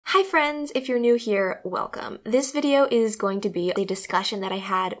Hi friends, if you're new here, welcome. This video is going to be a discussion that I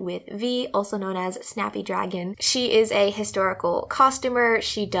had with V, also known as Snappy Dragon. She is a historical costumer.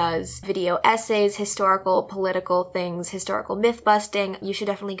 She does video essays, historical, political things, historical myth busting. You should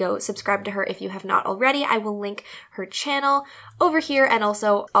definitely go subscribe to her if you have not already. I will link her channel over here, and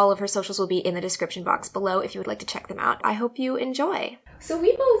also all of her socials will be in the description box below if you would like to check them out. I hope you enjoy. So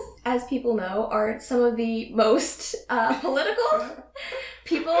we both, as people know, are some of the most political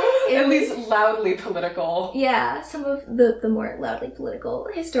people. At least loudly political. Yeah, some of the more loudly political,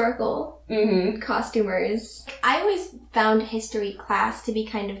 historical costumers. I always found history class to be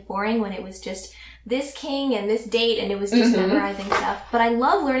kind of boring when it was just this king and this date and it was just memorizing stuff. But I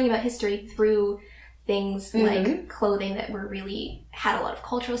love learning about history through things like clothing that were really had a lot of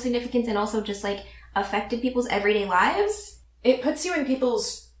cultural significance and also just like affected people's everyday lives. It puts you in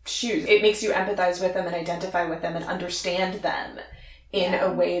people's shoes. It makes you empathize with them and identify with them and understand them in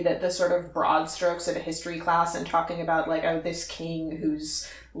a way that the sort of broad strokes of a history class and talking about like, oh, this king whose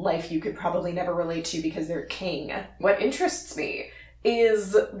life you could probably never relate to because they're king. What interests me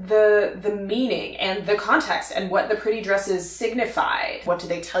is the meaning and the context and what the pretty dresses signified. What do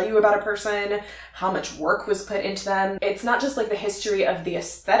they tell you about a person? How much work was put into them? It's not just like the history of the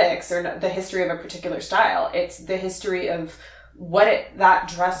aesthetics or the history of a particular style. It's the history of what that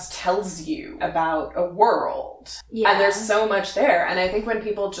dress tells you about a world. Yeah. And there's so much there. And I think when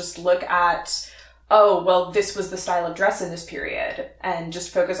people just look at, oh, well, this was the style of dress in this period and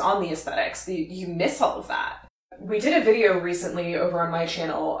just focus on the aesthetics, you miss all of that. We did a video recently over on my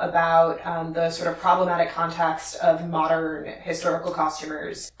channel about the sort of problematic context of modern historical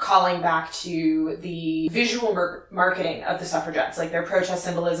costumers calling back to the visual marketing of the suffragettes, like their protest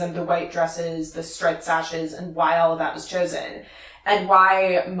symbolism, the white dresses, the striped sashes, and why all of that was chosen. And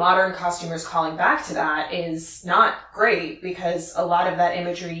why modern costumers calling back to that is not great, because a lot of that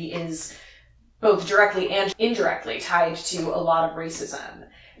imagery is both directly and indirectly tied to a lot of racism.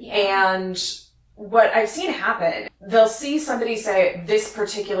 Yeah. And what I've seen happen, they'll see somebody say, this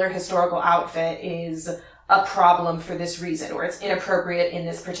particular historical outfit is a problem for this reason, or it's inappropriate in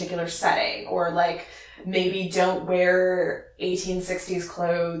this particular setting, or like, maybe don't wear 1860s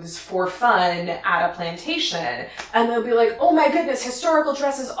clothes for fun at a plantation. And they'll be like, oh my goodness, historical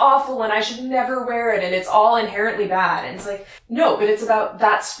dress is awful and I should never wear it and it's all inherently bad. And it's like, no, but it's about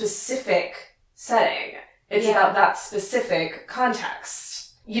that specific setting. It's about that specific context.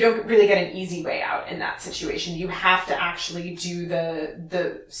 You don't really get an easy way out in that situation. You have to actually do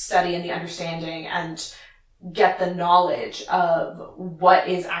the study and the understanding and get the knowledge of what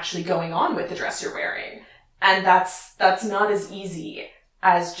is actually going on with the dress you're wearing. And that's not as easy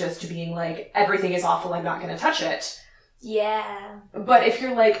as just being like, everything is awful, I'm not going to touch it. Yeah. But if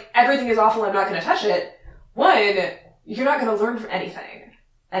you're like, everything is awful, I'm not going to touch it, one, you're not going to learn from anything.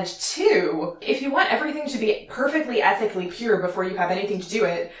 And two, if you want everything to be perfectly ethically pure before you have anything to do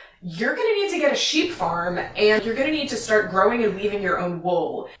it, you're going to need to get a sheep farm and you're going to need to start growing and weaving your own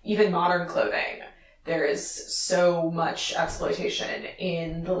wool, even modern clothing. There is so much exploitation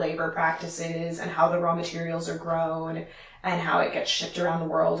in the labor practices and how the raw materials are grown and how it gets shipped around the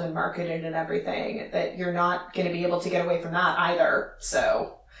world and marketed and everything that you're not going to be able to get away from that either.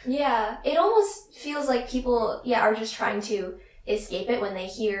 So yeah, it almost feels like people, are just trying to escape it when they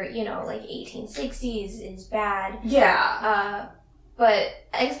hear, like 1860s is bad. Yeah. But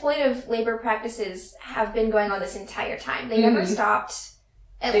exploitive labor practices have been going on this entire time. They never stopped.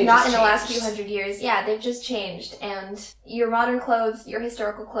 Not in the last few hundred years. Yeah, they've just changed. And your modern clothes, your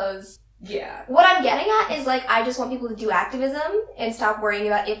historical clothes. Yeah. What I'm getting at is, like, I just want people to do activism and stop worrying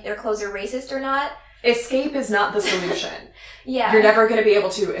about if their clothes are racist or not. Escape is not the solution. Yeah. You're never going to be able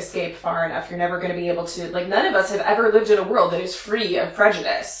to escape far enough. You're never going to be able to, like, none of us have ever lived in a world that is free of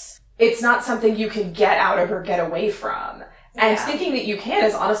prejudice. It's not something you can get out of or get away from. And thinking that you can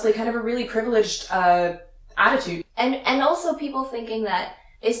is honestly kind of a really privileged attitude. And also people thinking that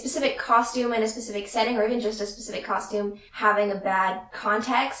a specific costume in a specific setting, or even just a specific costume having a bad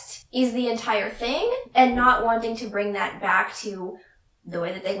context is the entire thing, and not wanting to bring that back to the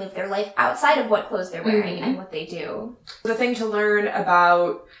way that they live their life outside of what clothes they're wearing and what they do. The thing to learn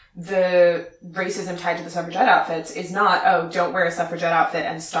about the racism tied to the suffragette outfits is not, oh, don't wear a suffragette outfit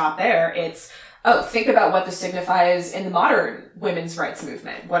and stop there. It's, oh, think about what this signifies in the modern women's rights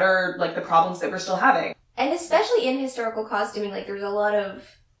movement. What are, like, the problems that we're still having? And especially in historical costuming, like, there's a lot of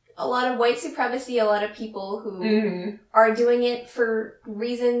white supremacy, a lot of people who are doing it for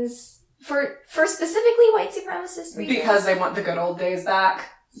reasons, for specifically white supremacist reasons. Because they want the good old days back.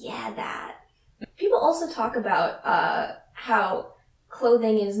 Yeah, that. People also talk about how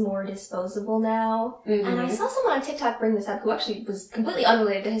clothing is more disposable now. Mm-hmm. And I saw someone on TikTok bring this up who actually was completely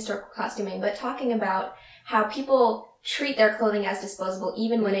unrelated to historical costuming, but talking about how people treat their clothing as disposable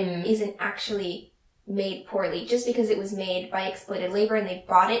even when it isn't actually made poorly. Just because it was made by exploited labor and they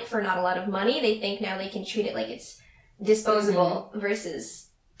bought it for not a lot of money, they think now they can treat it like it's disposable versus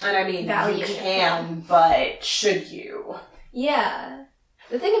and I mean, value. You can, but should you? Yeah.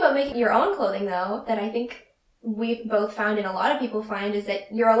 The thing about making your own clothing, though, that I think we've both found and a lot of people find is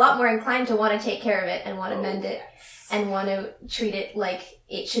that you're a lot more inclined to want to take care of it and want to mend it and want to treat it like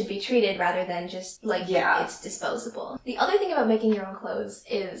it should be treated rather than just like it's disposable. The other thing about making your own clothes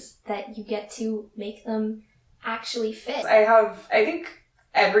is that you get to make them actually fit. I think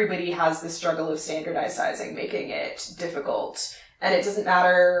everybody has the struggle of standardized sizing, making it difficult. And it doesn't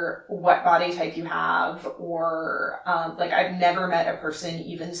matter what body type you have or, like, I've never met a person,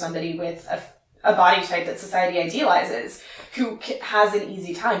 even somebody with a body type that society idealizes, who has an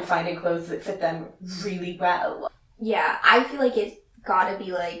easy time finding clothes that fit them really well. Yeah, I feel like it's gotta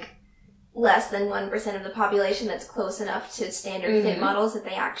be, like, less than 1% of the population that's close enough to standard fit models that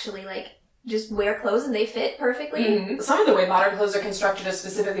they actually, like, just wear clothes and they fit perfectly. Some of the way modern clothes are constructed is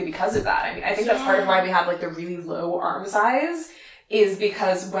specifically because of that. I mean, I think that's part of why we have, like, the really low arm size. Is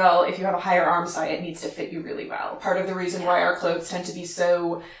because, well, if you have a higher arm size, it needs to fit you really well. Part of the reason why our clothes tend to be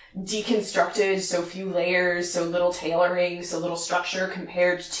so deconstructed, so few layers, so little tailoring, so little structure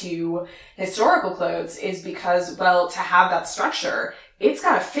compared to historical clothes is because, well, to have that structure, it's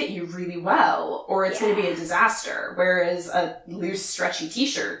gotta fit you really well, or it's gonna be a disaster. Whereas a loose, stretchy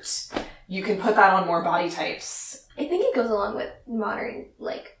t-shirt, you can put that on more body types. I think it goes along with modern,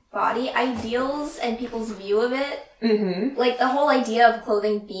 like, body ideals and people's view of it. Like, the whole idea of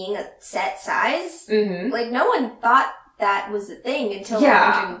clothing being a set size. Like, no one thought that was a thing until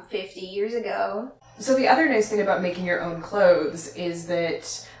 150 years ago. So the other nice thing about making your own clothes is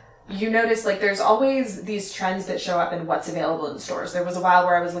that you notice, like, there's always these trends that show up in what's available in stores. There was a while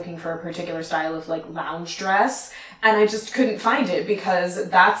where I was looking for a particular style of, like, lounge dress, and I just couldn't find it because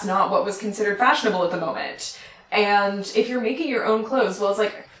that's not what was considered fashionable at the moment. And if you're making your own clothes, well, it's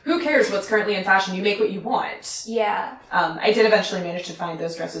like, who cares what's currently in fashion? You make what you want. Yeah. I did eventually manage to find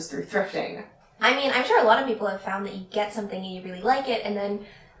those dresses through thrifting. I mean, I'm sure a lot of people have found that you get something and you really like it, and then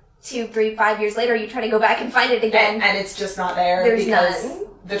 2, 3, 5 years later, you try to go back and find it again. And it's just not there because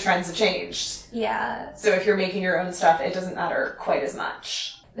the trends have changed. Yeah. So if you're making your own stuff, it doesn't matter quite as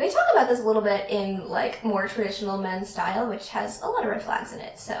much. They talk about this a little bit in, like, more traditional men's style, which has a lot of red flags in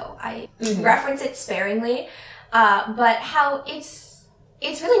it, so I reference it sparingly. But how it's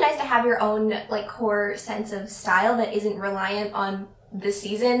really nice to have your own, like, core sense of style that isn't reliant on the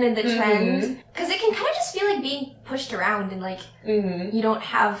season and the trend. Because it can kind of just feel like being pushed around and, like, you don't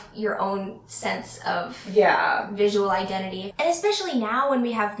have your own sense of visual identity. And especially now when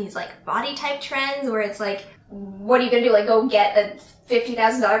we have these, like, body type trends where it's like, what are you gonna do? Like, go get a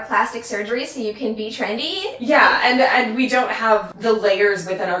 $50,000 plastic surgery so you can be trendy? Yeah, and we don't have the layers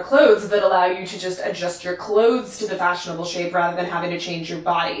within our clothes that allow you to just adjust your clothes to the fashionable shape rather than having to change your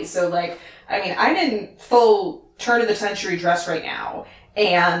body. So, like, I mean, I'm in full turn-of-the-century dress right now,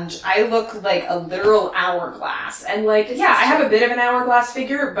 and I look like a literal hourglass. And, like, I have a bit of an hourglass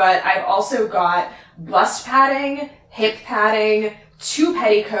figure, but I've also got bust padding, hip padding, 2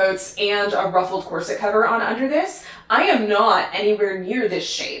 petticoats, and a ruffled corset cover on under this. I am not anywhere near this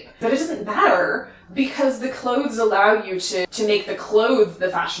shape. But it doesn't matter because the clothes allow you to make the clothes the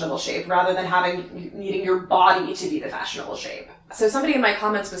fashionable shape rather than needing your body to be the fashionable shape. So somebody in my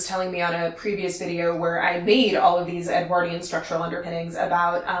comments was telling me on a previous video where I made all of these Edwardian structural underpinnings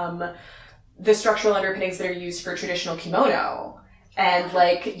about the structural underpinnings that are used for traditional kimono. And,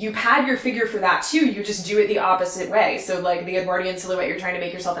 like, you pad your figure for that, too. You just do it the opposite way. So, like, the Edwardian silhouette, you're trying to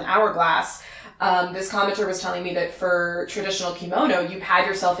make yourself an hourglass. This commenter was telling me that for traditional kimono, you pad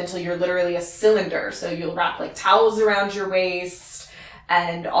yourself until you're literally a cylinder. So you'll wrap, like, towels around your waist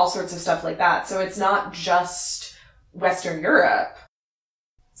and all sorts of stuff like that. So it's not just Western Europe.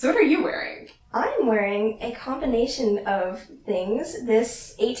 So what are you wearing? I'm wearing a combination of things.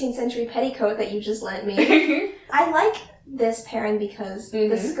 This 18th century petticoat that you just lent me. I like this pairing because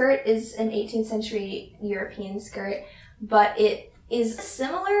the skirt is an 18th century European skirt, but it is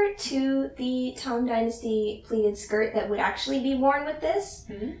similar to the Tang Dynasty pleated skirt that would actually be worn with this.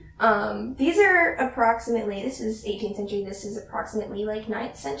 These are approximately, this is 18th century, this is approximately like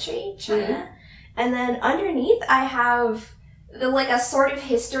 9th century China. And then underneath I have like a sort of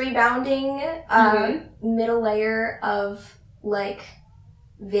history bounding middle layer of like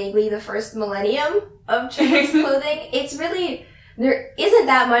vaguely the first millennium of Chinese clothing. It's really there isn't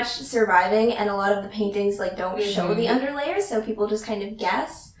that much surviving, and a lot of the paintings, like, don't show the underlayers, so people just kind of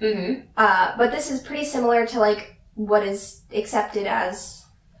guess. But this is pretty similar to, like, what is accepted as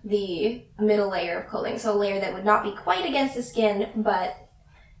the middle layer of clothing. So a layer that would not be quite against the skin, but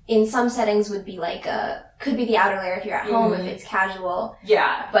in some settings would be like could be the outer layer if you're at home, if it's casual.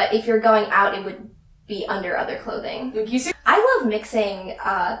 Yeah. But if you're going out, it would be under other clothing. I love mixing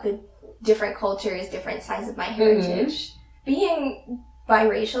the different cultures, different sides of my heritage. Being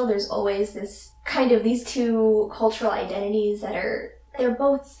biracial, there's always this kind of these two cultural identities that they're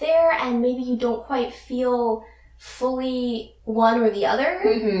both there, and maybe you don't quite feel fully one or the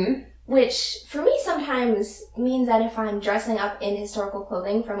other, which for me sometimes means that if I'm dressing up in historical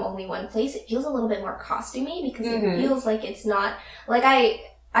clothing from only one place, it feels a little bit more costumey, because it feels like it's not, like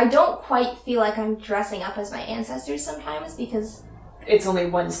I don't quite feel like I'm dressing up as my ancestors sometimes, because it's only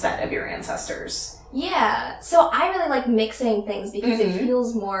one set of your ancestors. Yeah, so I really like mixing things because it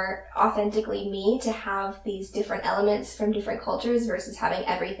feels more authentically me to have these different elements from different cultures versus having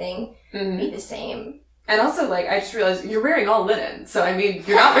everything be the same. And also, like, I just realized you're wearing all linen, so I mean,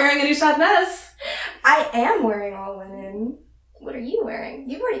 you're not wearing any chatnez. I am wearing all linen. What are you wearing?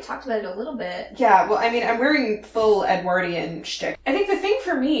 You've already talked about it a little bit. Yeah, well, I mean, I'm wearing full Edwardian shtick. I think the thing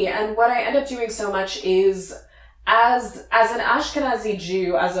for me, and what I end up doing so much is, as an Ashkenazi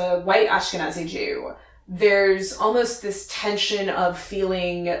Jew, as a white Ashkenazi Jew, there's almost this tension of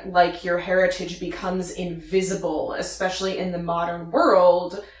feeling like your heritage becomes invisible, especially in the modern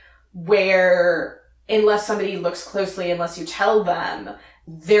world, where unless somebody looks closely, unless you tell them,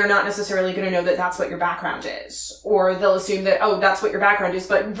 they're not necessarily going to know that that's what your background is. Or they'll assume that, oh, that's what your background is,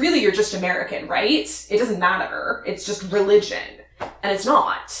 but really you're just American, right? It doesn't matter. It's just religion. And it's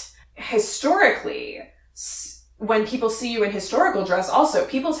not. Historically, when people see you in historical dress, also,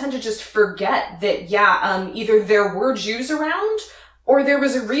 people tend to just forget that, either there were Jews around, or there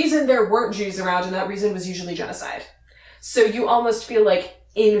was a reason there weren't Jews around, and that reason was usually genocide. So you almost feel like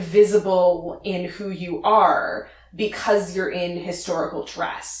invisible in who you are because you're in historical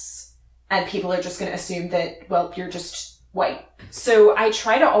dress. And people are just going to assume that, well, you're just white. So I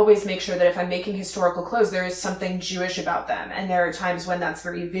try to always make sure that if I'm making historical clothes, there is something Jewish about them. And there are times when that's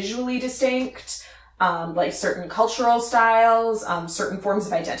very visually distinct. Like certain cultural styles, certain forms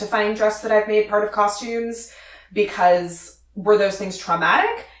of identifying dress that I've made part of costumes, because were those things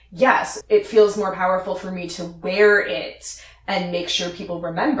traumatic? Yes, it feels more powerful for me to wear it and make sure people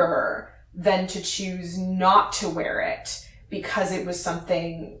remember than to choose not to wear it because it was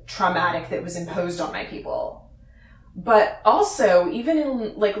something traumatic that was imposed on my people. But also, even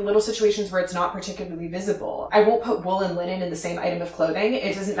in like little situations where it's not particularly visible, I won't put wool and linen in the same item of clothing.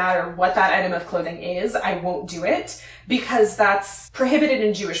 It doesn't matter what that item of clothing is. I won't do it because that's prohibited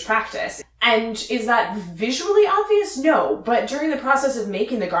in Jewish practice. And is that visually obvious? No. But during the process of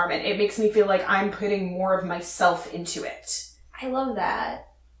making the garment, it makes me feel like I'm putting more of myself into it. I love that.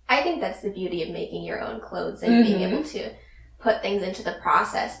 I think that's the beauty of making your own clothes and being able to put things into the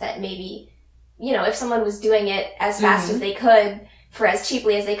process that maybe, you know, if someone was doing it as fast as they could for as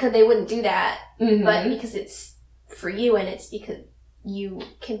cheaply as they could, they wouldn't do that. But because it's for you and it's because you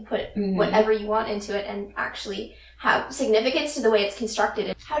can put whatever you want into it and actually have significance to the way it's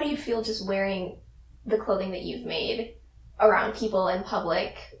constructed. How do you feel just wearing the clothing that you've made around people in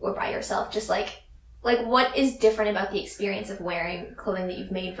public or by yourself? Just like what is different about the experience of wearing clothing that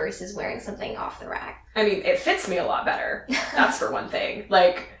you've made versus wearing something off the rack? I mean, it fits me a lot better. That's for one thing.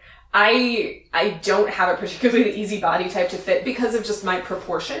 Like, I don't have a particularly easy body type to fit because of just my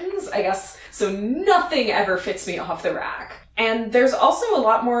proportions, I guess. So nothing ever fits me off the rack. And there's also a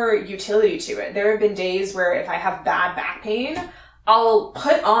lot more utility to it. There have been days where if I have bad back pain, I'll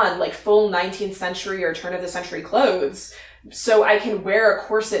put on like full 19th century or turn of the century clothes so I can wear a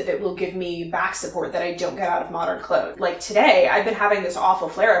corset that will give me back support that I don't get out of modern clothes. Like today, I've been having this awful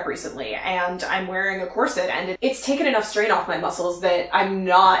flare-up recently, and I'm wearing a corset, and it's taken enough strain off my muscles that I'm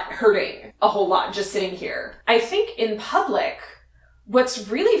not hurting a whole lot just sitting here. I think in public, what's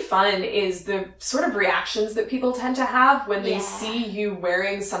really fun is the sort of reactions that people tend to have when they see you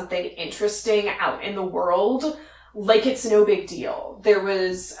wearing something interesting out in the world. Like it's no big deal. There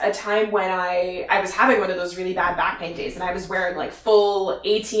was a time when I was having one of those really bad back pain days, and I was wearing like full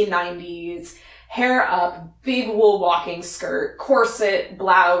 1890s, hair up, big wool walking skirt, corset,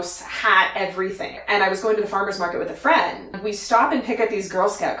 blouse, hat, everything. And I was going to the farmer's market with a friend. We stop and pick up these Girl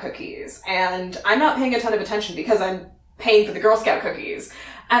Scout cookies, and I'm not paying a ton of attention because I'm paying for the Girl Scout cookies.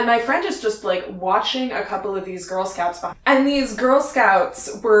 And my friend is just like watching a couple of these Girl Scouts behind. And these Girl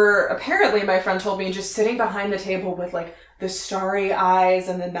Scouts were apparently, my friend told me, just sitting behind the table with like the starry eyes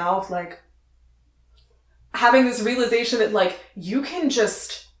and the mouth like, having this realization that, like, you can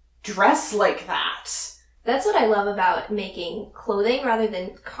just dress like that. That's what I love about making clothing rather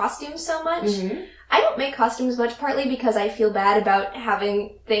than costumes so much. Mm-hmm. I don't make costumes much, partly because I feel bad about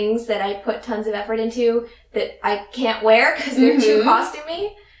having things that I put tons of effort into that I can't wear because they're too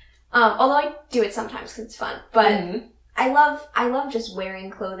costumey. Although I do it sometimes because it's fun. But I love just wearing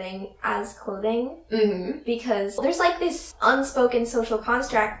clothing as clothing because there's like this unspoken social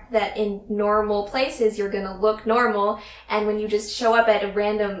construct that in normal places you're gonna look normal, and when you just show up at a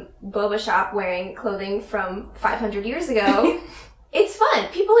random boba shop wearing clothing from 500 years ago, it's fun.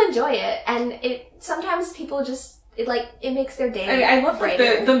 People enjoy it, and sometimes people just it makes their day. I mean, I love like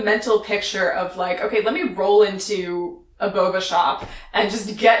brighter. the mental picture of like, okay, let me roll into a boba shop and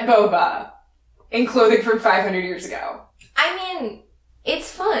just get boba in clothing from 500 years ago. I mean,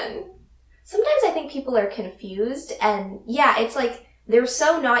 it's fun. Sometimes I think people are confused, and yeah, it's like they're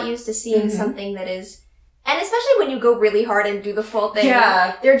so not used to seeing something that is, and especially when you go really hard and do the full thing,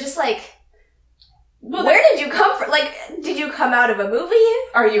 they're just like, well, where did you come from? Like, did you come out of a movie?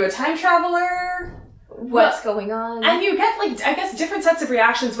 Are you a time traveler? What's going on? And you get, like, I guess different sets of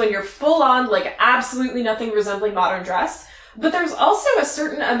reactions when you're full on, like, absolutely nothing resembling modern dress. But there's also a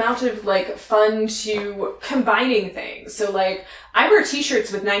certain amount of, like, fun to combining things. So, like, I wear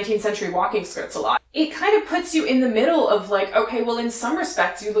t-shirts with 19th century walking skirts a lot. It kind of puts you in the middle of, like, okay, well, in some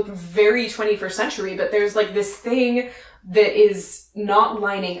respects, you look very 21st century, but there's, like, this thing that is not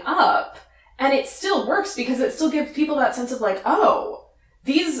lining up. And it still works because it still gives people that sense of, like, oh,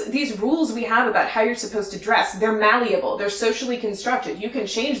 these rules we have about how you're supposed to dress, they're malleable. They're socially constructed. You can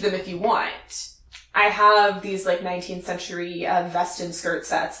change them if you want. I have these, like, 19th century vest and skirt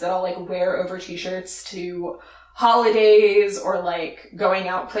sets that I'll, like, wear over t-shirts to holidays or, like, going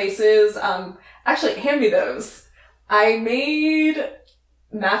out places. Actually, hand me those. I made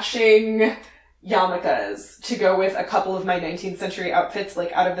matching yarmulkes to go with a couple of my 19th century outfits,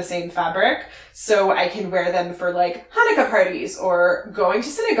 like, out of the same fabric, so I can wear them for, like, Hanukkah parties or going to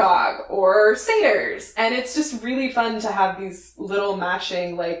synagogue or seders. And it's just really fun to have these little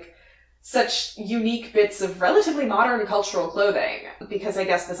matching, like, such unique bits of relatively modern cultural clothing, because I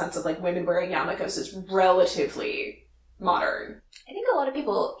guess the sense of, like, women wearing yarmulkes is relatively modern. I think a lot of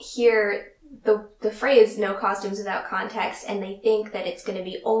people hear the phrase no costumes without context, and they think that it's going to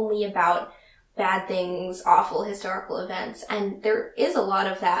be only about bad things, awful historical events, and there is a lot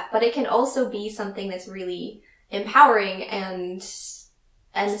of that, but it can also be something that's really empowering and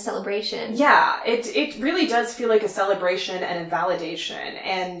a celebration. Yeah, it really does feel like a celebration and a validation.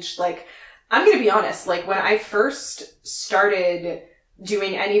 And, like, I'm gonna be honest, like, when I first started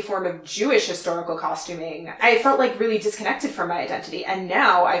doing any form of Jewish historical costuming, I felt, like, really disconnected from my identity. And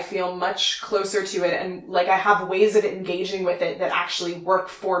now I feel much closer to it, and, like, I have ways of engaging with it that actually work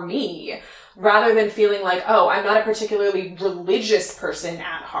for me, rather than feeling like, oh, I'm not a particularly religious person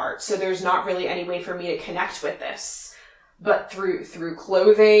at heart, so there's not really any way for me to connect with this. But through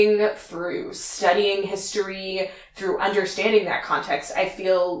clothing, through studying history, through understanding that context, I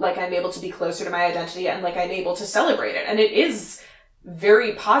feel like I'm able to be closer to my identity and like I'm able to celebrate it. And it is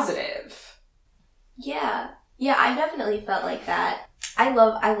very positive. Yeah. Yeah, I definitely felt like that. I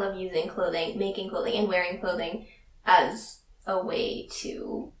love using clothing, making clothing, and wearing clothing as a way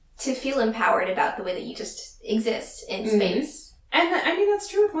to feel empowered about the way that you just exist in space. And I mean, that's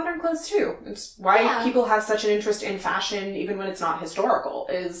true with modern clothes too. It's why people have such an interest in fashion, even when it's not historical,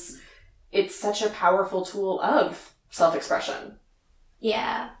 is it's such a powerful tool of self-expression.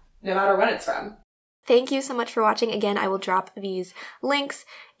 Yeah. No matter when it's from. Thank you so much for watching. Again, I will drop these links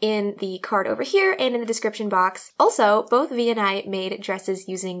in the card over here and in the description box. Also, both V and I made dresses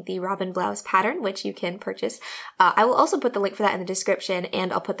using the Robin blouse pattern, which you can purchase. I will also put the link for that in the description,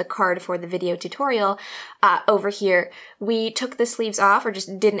 and I'll put the card for the video tutorial over here. We took the sleeves off, or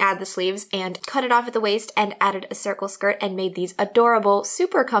just didn't add the sleeves, and cut it off at the waist and added a circle skirt and made these adorable,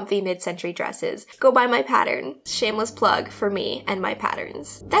 super comfy mid-century dresses. Go buy my pattern. Shameless plug for me and my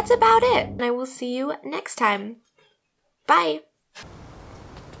patterns. That's about it, and I will see you next time. Bye!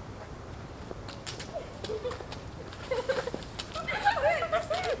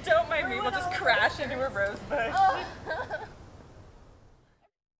 Don't mind me, we'll just crash into a rose bush.